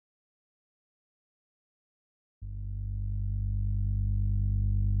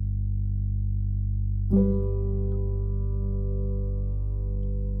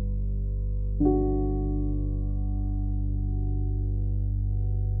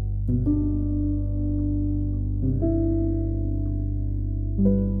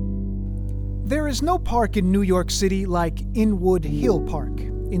There is no park in New York City like Inwood Hill Park.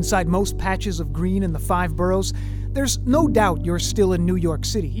 Inside most patches of green in the 5 boroughs, there's no doubt you're still in New York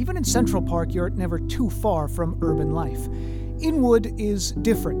City. Even in Central Park, you're never too far from urban life. Inwood is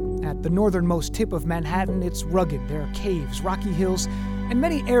different. At the northernmost tip of Manhattan, it's rugged. There are caves, rocky hills, and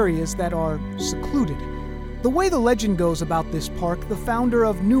many areas that are secluded. The way the legend goes about this park, the founder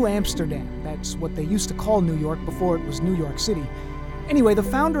of New Amsterdam, that's what they used to call New York before it was New York City. Anyway, the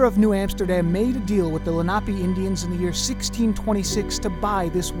founder of New Amsterdam made a deal with the Lenape Indians in the year 1626 to buy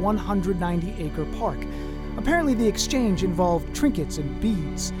this 190-acre park. Apparently, the exchange involved trinkets and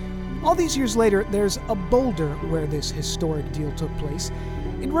beads. All these years later, there's a boulder where this historic deal took place.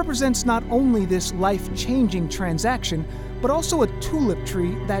 It represents not only this life-changing transaction, but also a tulip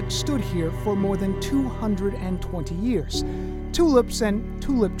tree that stood here for more than 220 years. Tulips and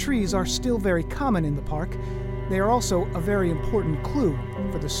tulip trees are still very common in the park. They are also a very important clue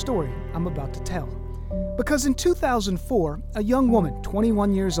for the story I'm about to tell. Because in 2004, a young woman,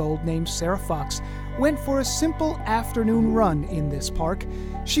 21 years old, named Sarah Fox, went for a simple afternoon run in this park.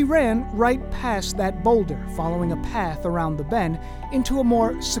 She ran right past that boulder, following a path around the bend into a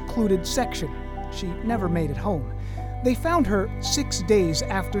more secluded section. She never made it home. They found her 6 days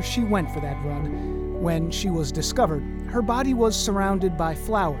after she went for that run. When she was discovered, her body was surrounded by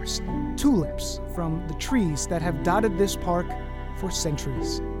flowers, tulips from the trees that have dotted this park for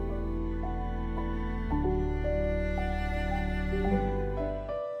centuries.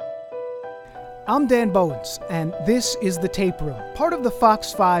 I'm Dan Bowens, and this is The Tape Room, part of the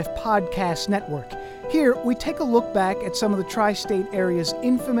Fox 5 podcast network. Here, we take a look back at some of the tri-state area's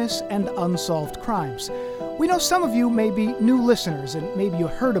infamous and unsolved crimes. We know some of you may be new listeners, and maybe you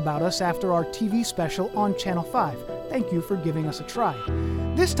heard about us after our TV special on Channel 5. Thank you for giving us a try.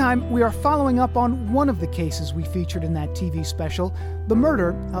 This time, we are following up on one of the cases we featured in that TV special, the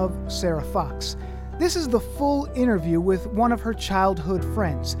murder of Sarah Fox. This is the full interview with one of her childhood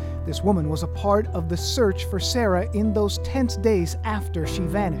friends. This woman was a part of the search for Sarah in those tense days after she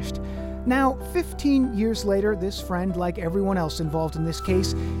vanished. Now, 15 years later, this friend, like everyone else involved in this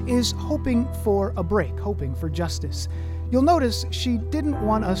case, is hoping for a break, hoping for justice. You'll notice she didn't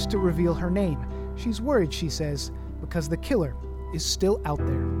want us to reveal her name. She's worried, she says, because the killer is still out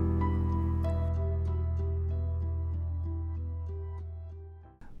there.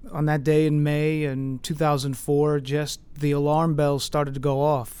 On that day in May in 2004, just the alarm bells started to go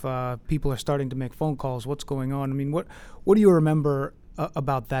off. People are starting to make phone calls. What's going on? I mean, what do you remember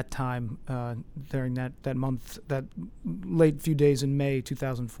about that time during that month, that late few days in May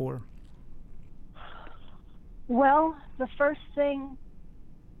 2004? Well, the first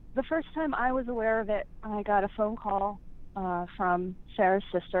time I was aware of it, I got a phone call from Sarah's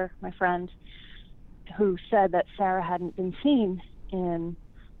sister, my friend, who said that Sarah hadn't been seen in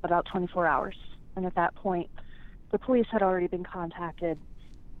about 24 hours. And at that point, the police had already been contacted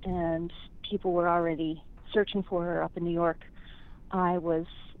and people were already searching for her up in New York. I was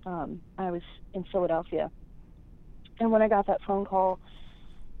in Philadelphia. And when I got that phone call,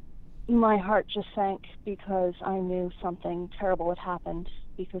 my heart just sank because I knew something terrible had happened,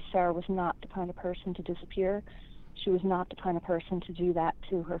 because Sarah was not the kind of person to disappear. She was not the kind of person to do that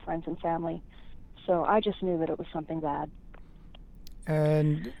to her friends and family. So I just knew that it was something bad.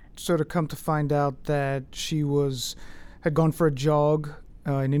 And sort of come to find out that she had gone for a jog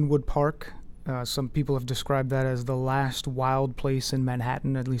in Inwood Park. Some people have described that as the last wild place in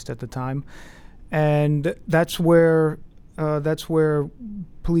Manhattan, at least at the time. And that's where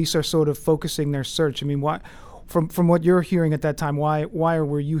police are sort of focusing their search. I mean, why? From what you're hearing at that time, why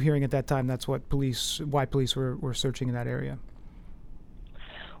were you hearing at that time that's why police were searching in that area?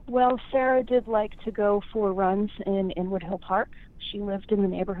 Well, Sarah did like to go for runs in Inwood Hill Park. She lived in the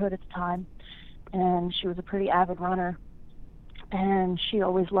neighborhood at the time, and she was a pretty avid runner, and she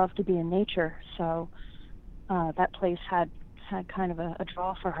always loved to be in nature, so that place had kind of a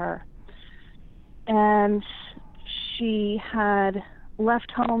draw for her. And she had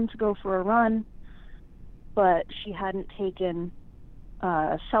left home to go for a run, but she hadn't taken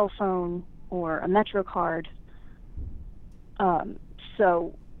a cell phone or a Metro card,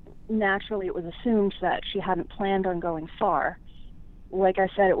 so naturally it was assumed that she hadn't planned on going far. Like I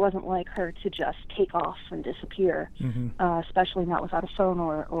said, it wasn't like her to just take off and disappear, especially not without a phone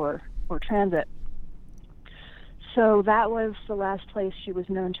or transit. So that was the last place she was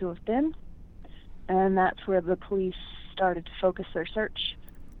known to have been, and that's where the police started to focus their search.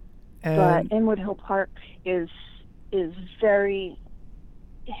 But Inwood Hill Park is very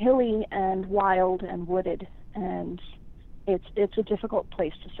hilly and wild and wooded, and it's a difficult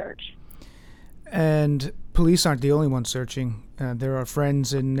place to search. And police aren't the only ones searching. There are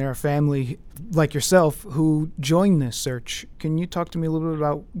friends and there are family like yourself who join this search. Can you talk to me a little bit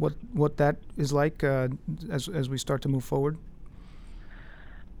about what that is like as we start to move forward?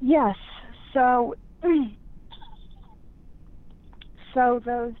 Yes. So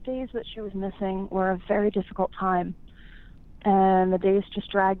those days that she was missing were a very difficult time, and the days just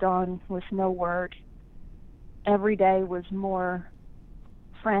dragged on with no word. Every day was more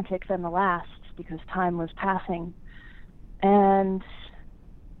frantic than the last because time was passing. And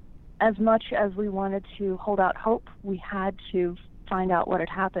as much as we wanted to hold out hope, we had to find out what had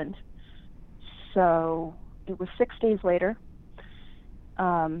happened. So it was 6 days later.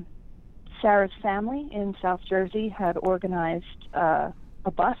 Sarah's family in South Jersey had organized a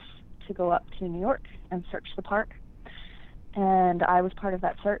bus to go up to New York and search the park. And I was part of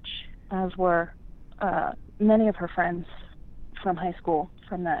that search, as were many of her friends from high school,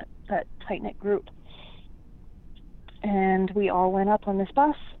 from that tight-knit group. And we all went up on this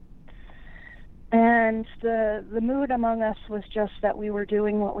bus. And the mood among us was just that we were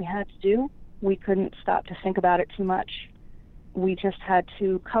doing what we had to do. We couldn't stop to think about it too much. We just had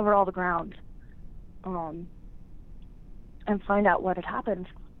to cover all the ground and find out what had happened.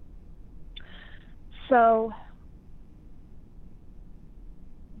 So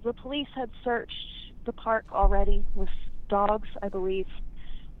the police had searched the park already with dogs, I believe,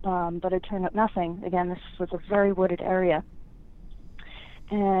 but it turned up nothing. Again, this was a very wooded area.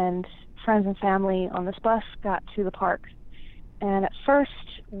 And friends and family on this bus got to the park. And at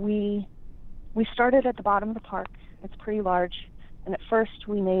first, we started at the bottom of the park. It's pretty large. And at first,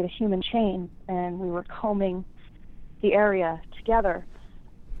 we made a human chain, and we were combing the area together.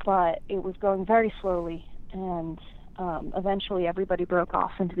 But it was going very slowly, and eventually everybody broke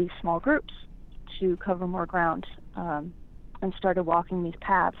off into these small groups to cover more ground, and started walking these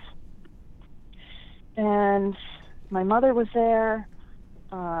paths. And my mother was there,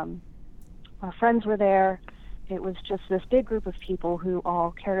 our friends were there. It was just this big group of people who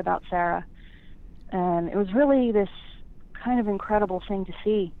all cared about Sarah. And it was really this kind of incredible thing to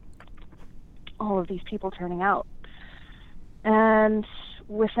see, all of these people turning out. And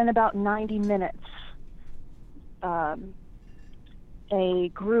within about 90 minutes, a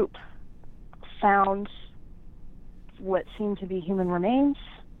group found what seemed to be human remains.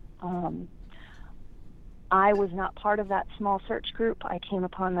 I was not part of that small search group. I came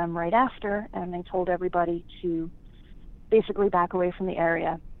upon them right after, and they told everybody to basically back away from the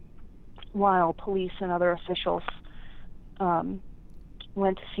area while police and other officials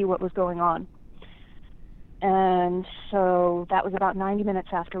went to see what was going on. And so that was about 90 minutes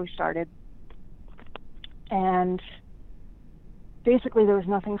after we started. And basically there was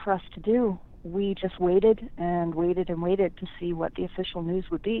nothing for us to do. We just waited and waited and waited to see what the official news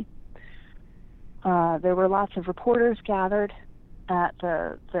would be. There were lots of reporters gathered at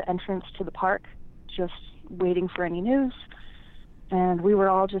the entrance to the park, just waiting for any news. And we were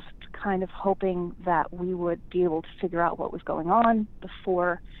all just kind of hoping that we would be able to figure out what was going on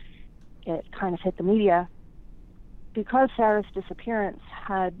before it kind of hit the media. Because Sarah's disappearance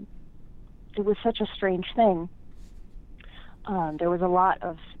it was such a strange thing, there was a lot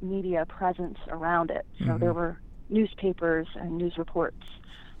of media presence around it. So there were newspapers and news reports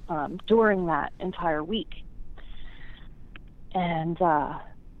during that entire week. And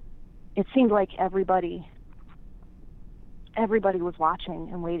it seemed like everybody was watching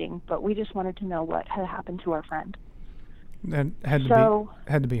and waiting, but we just wanted to know what had happened to our friend. That had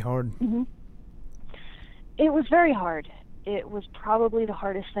to be hard. Mm-hmm. It was very hard. It was probably the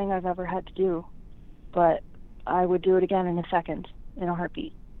hardest thing I've ever had to do, but I would do it again in a second, in a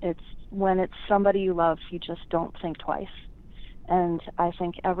heartbeat. When it's somebody you love, you just don't think twice. And I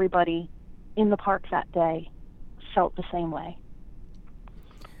think everybody in the park that day felt the same way.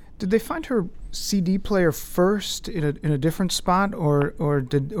 Did they find her CD player first in a different spot, or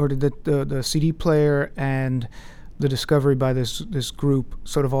did the CD player and the discovery by this group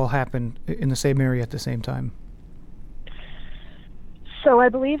sort of all happen in the same area at the same time? So I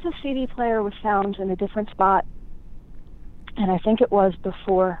believe the CD player was found in a different spot, and I think it was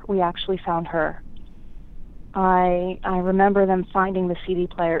before we actually found her. I remember them finding the CD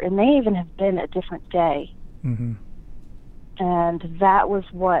player. It may even have been a different day. Mm-hmm. And that was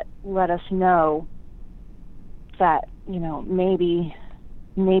what let us know that, maybe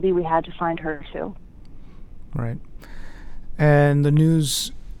we had to find her too. Right. And the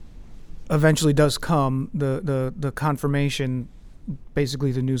news eventually does come, the confirmation,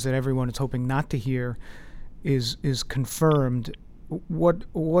 basically the news that everyone is hoping not to hear is confirmed.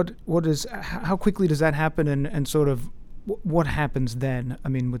 How quickly does that happen, and sort of what happens then? I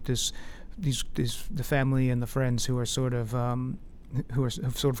mean, with the family and the friends who are sort of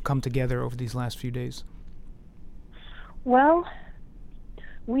have sort of come together over these last few days. Well,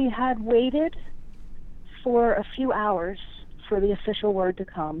 we had waited for a few hours for the official word to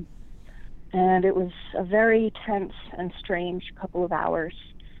come, and it was a very tense and strange couple of hours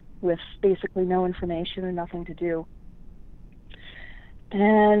with basically no information and nothing to do.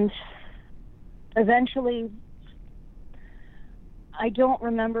 And eventually, I don't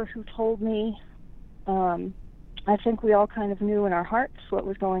remember who told me. I think we all kind of knew in our hearts what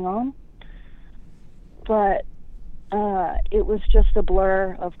was going on, but it was just a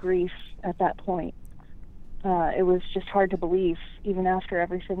blur of grief at that point. It was just hard to believe, even after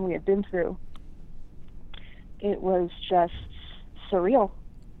everything we had been through. It was just surreal.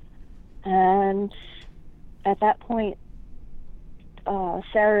 And at that point,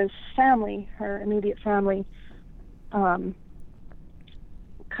 Sarah's family, her immediate family, kind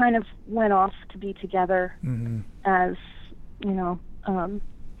of went off to be together, as, you know,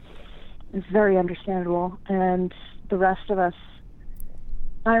 it's very understandable. And the rest of us,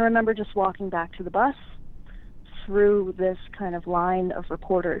 I remember just walking back to the bus through this kind of line of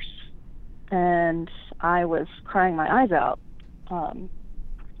reporters, and I was crying my eyes out,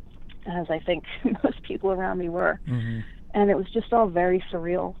 as I think most people around me were. And it was just all very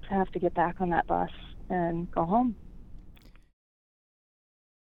surreal to have to get back on that bus and go home.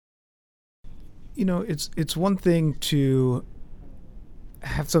 You know, it's one thing to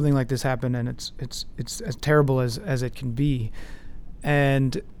have something like this happen, and it's as terrible as it can be,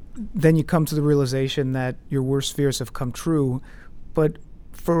 and then you come to the realization that your worst fears have come true. But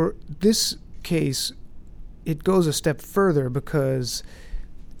for this case, it goes a step further, because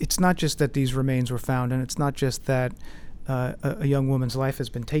it's not just that these remains were found, and it's not just that a young woman's life has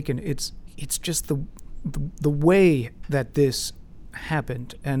been taken. It's just the way that this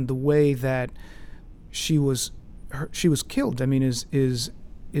happened, and the way that she was killed. I mean, is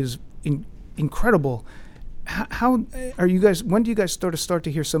incredible. How are you guys? When do you guys start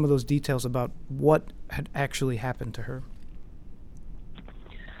to hear some of those details about what had actually happened to her?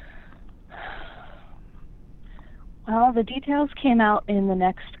 Well, the details came out in the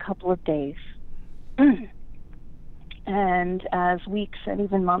next couple of days. And as weeks and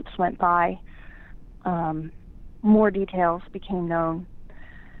even months went by, more details became known.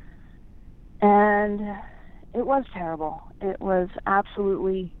 And it was terrible. It was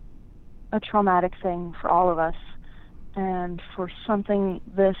absolutely a traumatic thing for all of us. And for something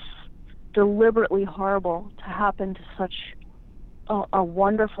this deliberately horrible to happen to such a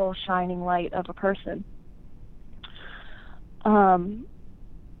wonderful shining light of a person,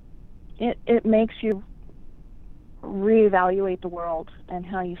 it makes you reevaluate the world and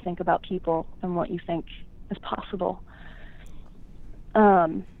how you think about people and what you think is possible.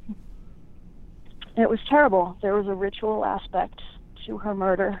 It was terrible. There was a ritual aspect to her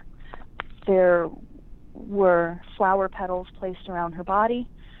murder. There were flower petals placed around her body,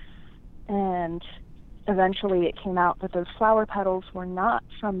 and eventually it came out that those flower petals were not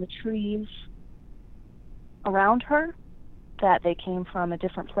from the trees around her, that they came from a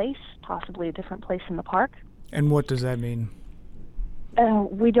different place, possibly a different place in the park. And what does that mean?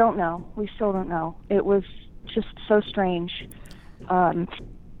 We don't know. We still don't know. It was just so strange.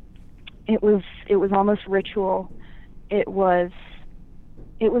 It was almost ritual. It was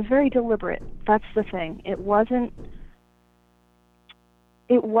very deliberate. That's the thing. It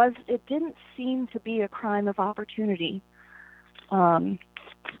didn't seem to be a crime of opportunity. There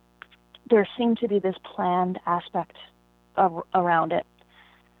seemed to be this planned aspect around it.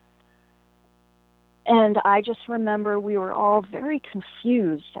 And I just remember we were all very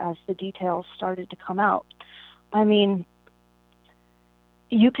confused as the details started to come out. I mean,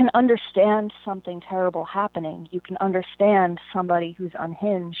 you can understand something terrible happening. You can understand somebody who's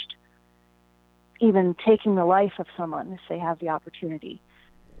unhinged even taking the life of someone if they have the opportunity.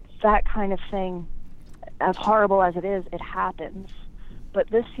 That kind of thing, as horrible as it is, it happens. But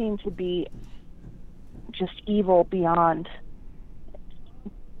this seemed to be just evil beyond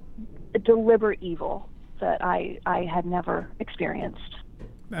a deliberate evil that I had never experienced.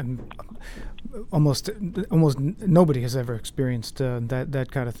 And almost nobody has ever experienced that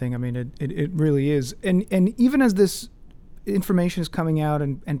kind of thing. I mean, it really is. And even as this information is coming out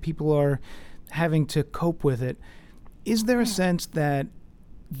and people are having to cope with it, is there a sense that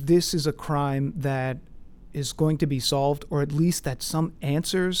this is a crime that is going to be solved, or at least that some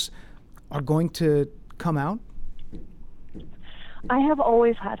answers are going to come out? I have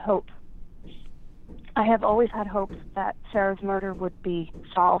always had hope. I have always had hope that Sarah's murder would be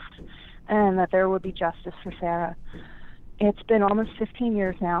solved and that there would be justice for Sarah. It's been almost 15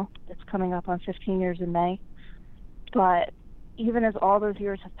 years now. It's coming up on 15 years in May. But even as all those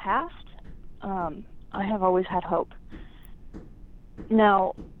years have passed, I have always had hope.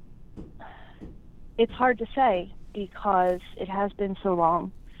 Now, it's hard to say because it has been so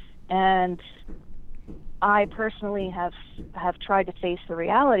long, and I personally have tried to face the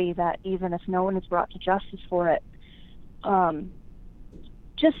reality that even if no one is brought to justice for it,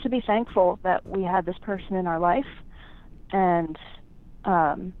 just to be thankful that we had this person in our life, and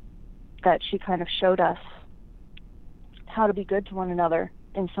that she kind of showed us how to be good to one another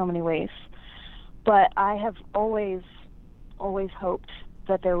in so many ways. But I have always hoped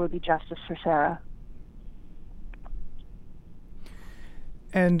that there would be justice for Sarah.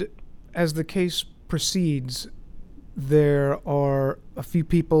 And as the case proceeds, there are a few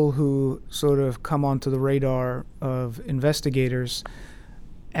people who sort of come onto the radar of investigators.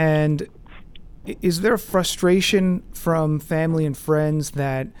 And is there frustration from family and friends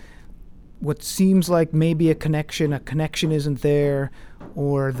that what seems like maybe a connection isn't there,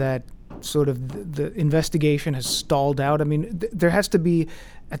 or that sort of the investigation has stalled out? I mean, there has to be,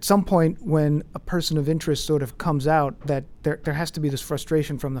 at some point when a person of interest sort of comes out, that there has to be this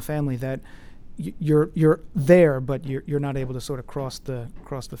frustration from the family that you're there, but you're not able to sort of cross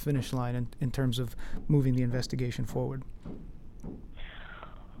the finish line in terms of moving the investigation forward.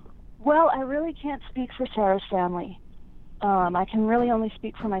 Well, I really can't speak for Sarah's family. I can really only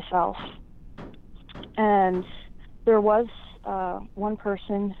speak for myself. And there was one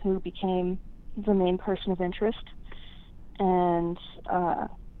person who became the main person of interest, and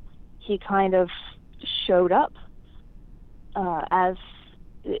he kind of showed up as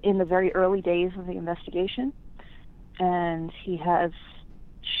in the very early days of the investigation, and he has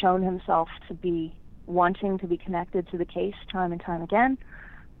shown himself to be wanting to be connected to the case time and time again,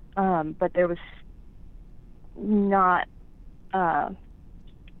 but there was not,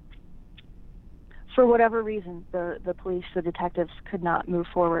 for whatever reason, the police, the detectives could not move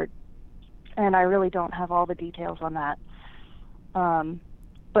forward, and I really don't have all the details on that.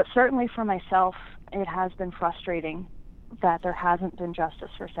 But certainly for myself, it has been frustrating that there hasn't been justice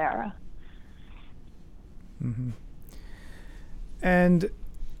for Sarah. Mm-hmm. And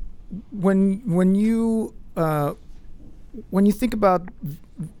when you think about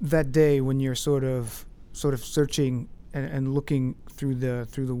that day when you're sort of searching and looking through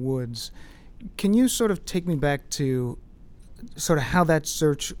the woods, can you sort of take me back to sort of how that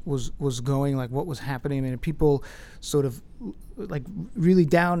search was going, like what was happening? I mean, people sort of like really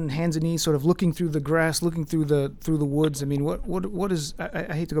down, hands and knees, sort of looking through the grass, looking through the woods. I mean, what is?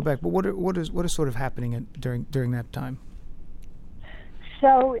 I hate to go back, but what is sort of happening during that time?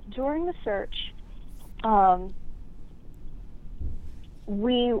 So during the search,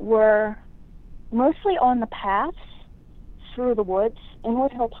 we were mostly on the paths through the woods.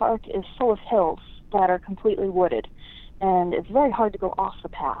 Inwood Hill Park is full of hills that are completely wooded, and it's very hard to go off the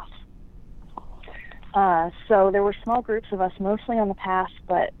path. So there were small groups of us, mostly on the path,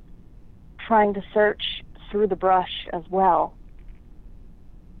 but trying to search through the brush as well.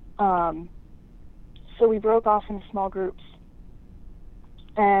 So we broke off into small groups,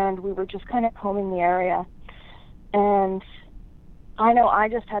 and we were just kind of combing the area. And I know I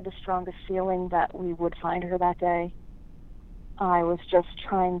just had the strongest feeling that we would find her that day. I was just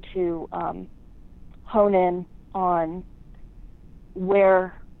trying to hone in on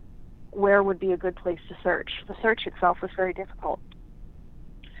where would be a good place to search. The search itself was very difficult.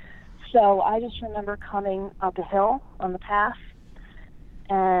 So I just remember coming up a hill on the path,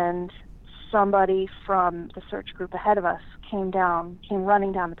 and somebody from the search group ahead of us came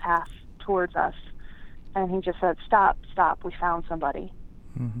running down the path towards us, and he just said, stop, we found somebody.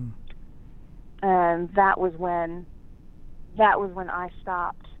 Mm-hmm. And that was when I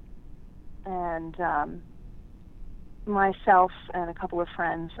stopped, and myself and a couple of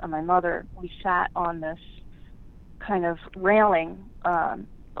friends and my mother, we sat on this kind of railing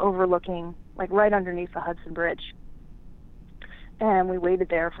overlooking, like right underneath the Hudson Bridge, and we waited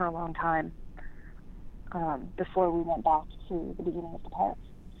there for a long time before we went back to the beginning of the park.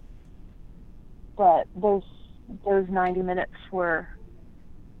 But those 90 minutes were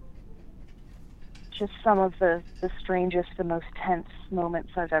just some of the strangest, the most tense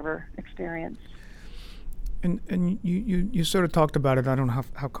moments I've ever experienced. And you sort of talked about it. I don't know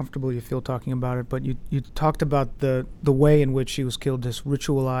how comfortable you feel talking about it, but you talked about the way in which she was killed, this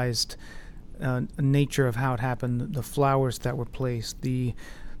ritualized nature of how it happened, the flowers that were placed, the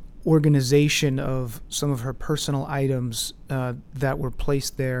organization of some of her personal items that were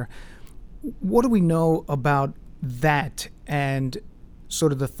placed there. What do we know about that, and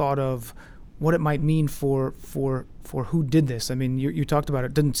sort of the thought of what it might mean for for who did this. I mean, you talked about it.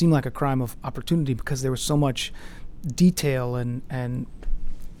 It didn't seem like a crime of opportunity because there was so much detail and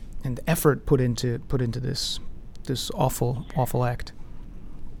effort put into this awful act.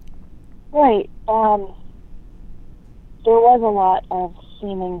 Right. There was a lot of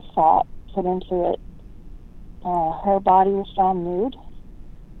seeming thought put into it. Her body was found nude.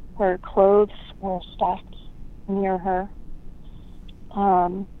 Her clothes were stacked near her.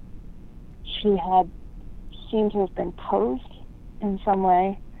 She had seemed to have been posed in some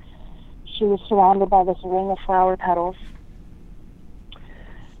way. She was surrounded by this ring of flower petals.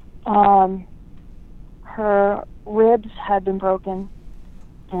 Her ribs had been broken,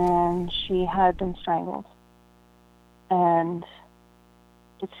 and she had been strangled. And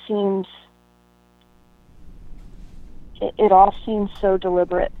it all seemed so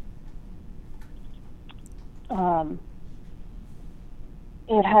deliberate.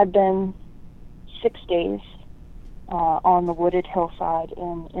 It had been 6 days on the wooded hillside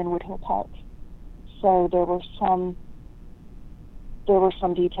in Inwood Hill Park. So there were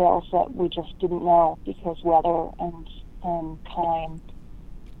some details that we just didn't know because weather and time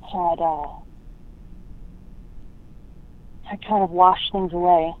had kind of washed things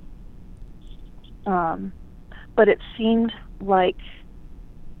away. But it seemed like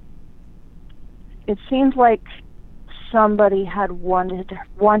somebody had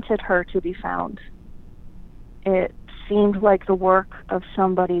wanted her to be found. It seemed like the work of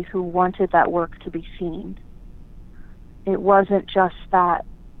somebody who wanted that work to be seen. It wasn't just that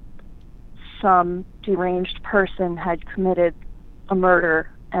some deranged person had committed a murder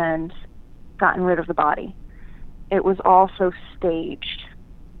and gotten rid of the body. It was also staged,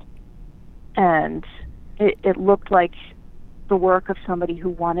 and it looked like the work of somebody who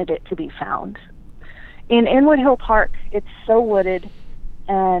wanted it to be found. In Inwood Hill Park, it's so wooded,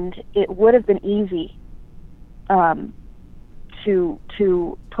 and it would have been easy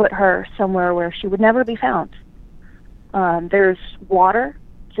to put her somewhere where she would never be found. There's water,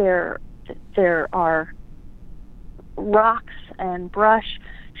 there are rocks and brush.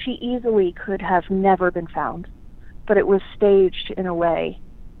 She easily could have never been found, but it was staged in a way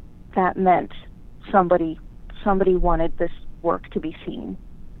that meant somebody wanted this work to be seen.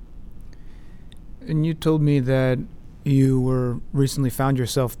 And you told me that you were recently found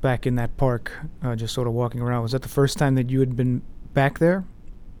yourself back in that park, just sort of walking around. Was that the first time that you had been back there?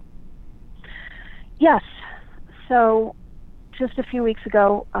 Yes. So just a few weeks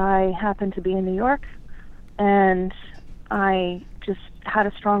ago, I happened to be in New York, and I just had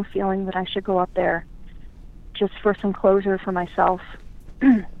a strong feeling that I should go up there just for some closure for myself.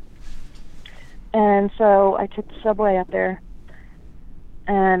 And so I took the subway up there,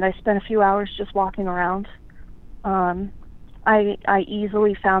 and I spent a few hours just walking around. I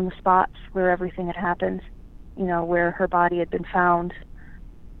easily found the spots where everything had happened, where her body had been found,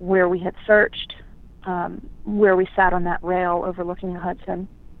 where we had searched, where we sat on that rail overlooking the Hudson.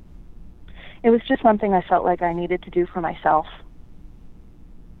 It was just something I felt like I needed to do for myself.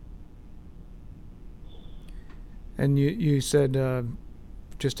 And you said,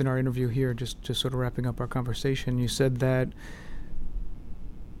 just in our interview here, just sort of wrapping up our conversation, you said that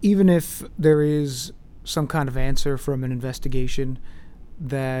even if there is some kind of answer from an investigation,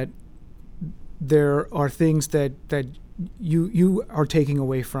 that there are things that you are taking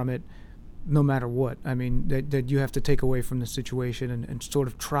away from it no matter what. I mean, that you have to take away from the situation and sort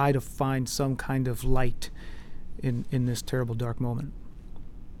of try to find some kind of light in this terrible, dark moment.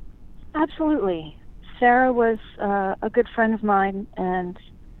 Absolutely. Sarah was a good friend of mine, and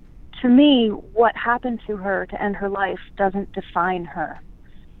to me, what happened to her to end her life doesn't define her.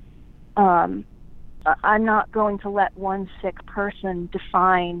 I'm not going to let one sick person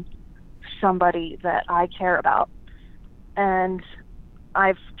define somebody that I care about. And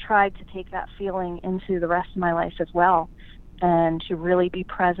I've tried to take that feeling into the rest of my life as well, and to really be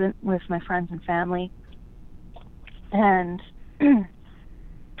present with my friends and family, and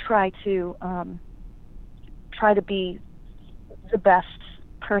try to be the best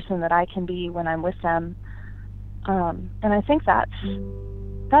person that I can be when I'm with them. And I think that's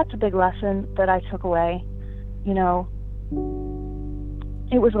a big lesson that I took away.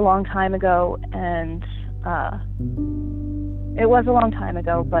 It was a long time ago, and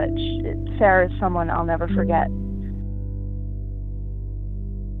but Sarah's someone I'll never forget.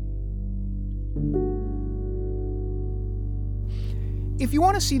 If you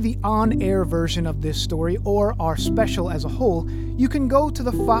want to see the on-air version of this story or our special as a whole, you can go to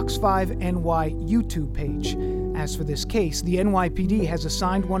the Fox 5 NY YouTube page. As for this case, the NYPD has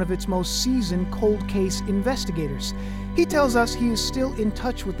assigned one of its most seasoned cold case investigators. He tells us he is still in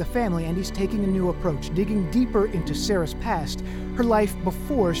touch with the family and he's taking a new approach, digging deeper into Sarah's past, her life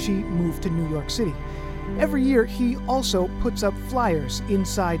before she moved to New York City. Every year, he also puts up flyers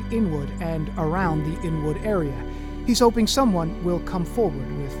inside Inwood and around the Inwood area. He's hoping someone will come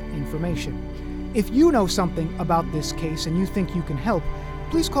forward with information. If you know something about this case and you think you can help,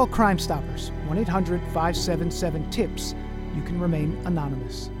 please call Crime Stoppers, 1-800-577-TIPS. You can remain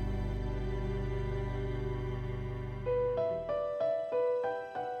anonymous.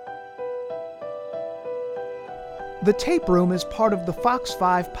 The Tape Room is part of the Fox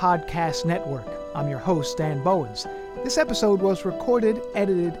 5 Podcast Network. I'm your host, Dan Bowens. This episode was recorded,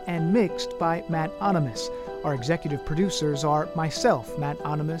 edited, and mixed by Matt Onimus. Our executive producers are myself, Matt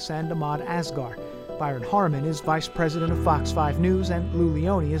Onimus, and Ahmad Asghar. Byron Harmon is Vice President of Fox 5 News, and Lou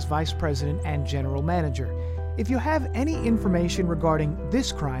Leone is Vice President and General Manager. If you have any information regarding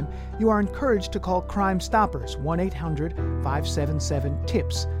this crime, you are encouraged to call Crime Stoppers,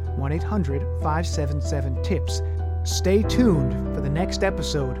 1-800-577-TIPS, 1-800-577-TIPS. Stay tuned for the next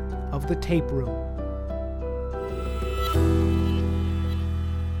episode of The Tape Room.